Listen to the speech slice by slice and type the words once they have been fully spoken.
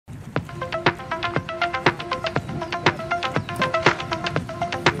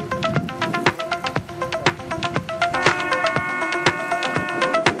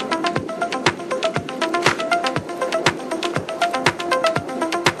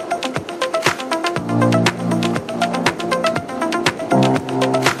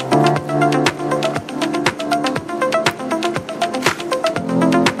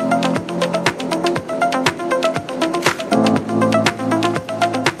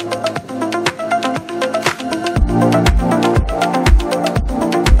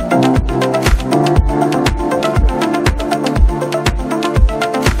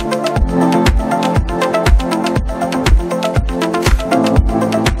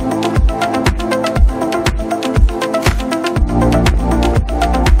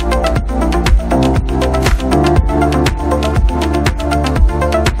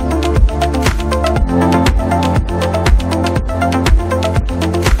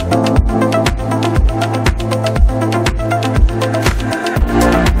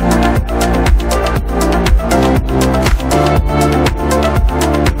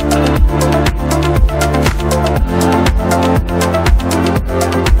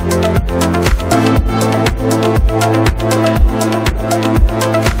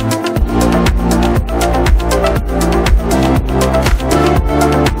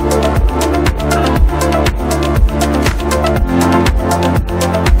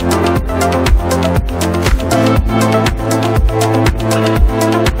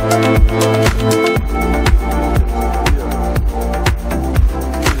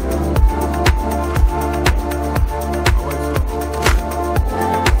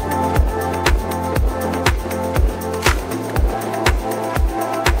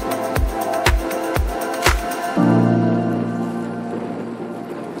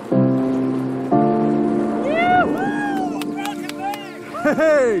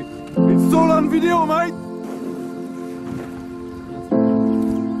was all on video, mate.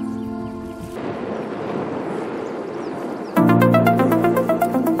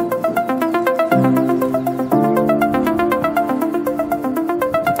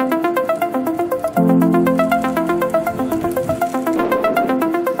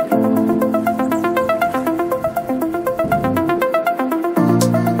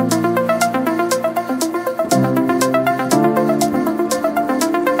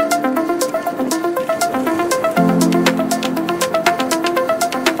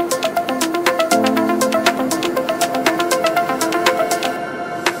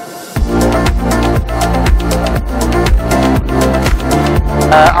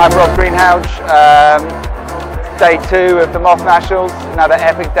 I'm Rob Greenhalgh, day 2 of the Moth Nationals, another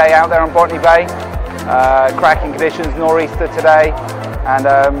epic day out there on Botany Bay. Cracking conditions, nor'easter today, and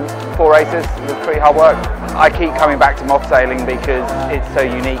 4 races. It was pretty hard work. I keep coming back to moth sailing because it's so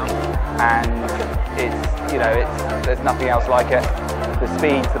unique, and there's nothing else like it. The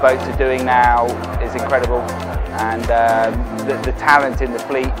speeds the boats are doing now is incredible, and the talent in the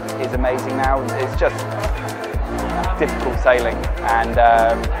fleet is amazing now. It's just difficult sailing, and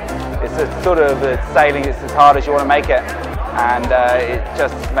it's a sort of sailing it's as hard as you want to make it, and it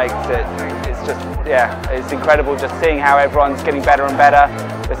just makes it's incredible just seeing how everyone's getting better and better.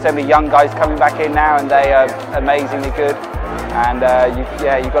 There's so many young guys coming back in now, and they are amazingly good, and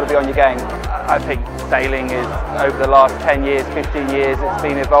you've got to be on your game. I think sailing is, over the last 10 years, 15 years, it's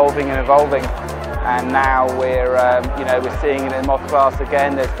been evolving and evolving, and now we're seeing it in the moth class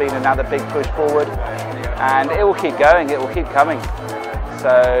again. There's been another big push forward, and it will keep going, it will keep coming. So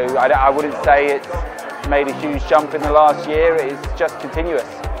I wouldn't say it's made a huge jump in the last year, it's just continuous.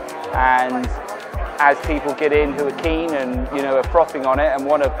 And as people get in who are keen and are frothing on it and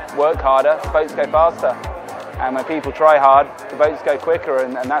want to work harder, boats go faster. And when people try hard, the boats go quicker,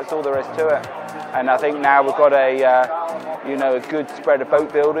 and that's all there is to it. And I think now we've got a good spread of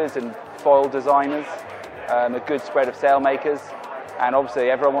boat builders and foil designers, a good spread of sailmakers. And obviously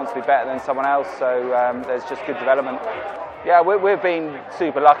everyone wants to be better than someone else, so there's just good development. Yeah, we've been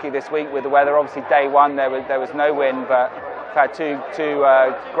super lucky this week with the weather. Obviously day 1 there was no wind, but we've had two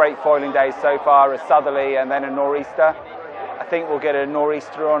great foiling days so far, a southerly and then a nor'easter. I think we'll get a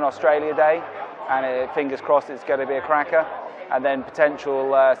nor'easter on Australia Day, and fingers crossed it's going to be a cracker, and then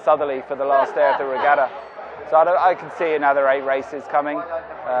potential southerly for the last day of the regatta. So I can see another 8 races coming,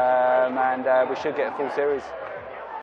 and we should get a full series.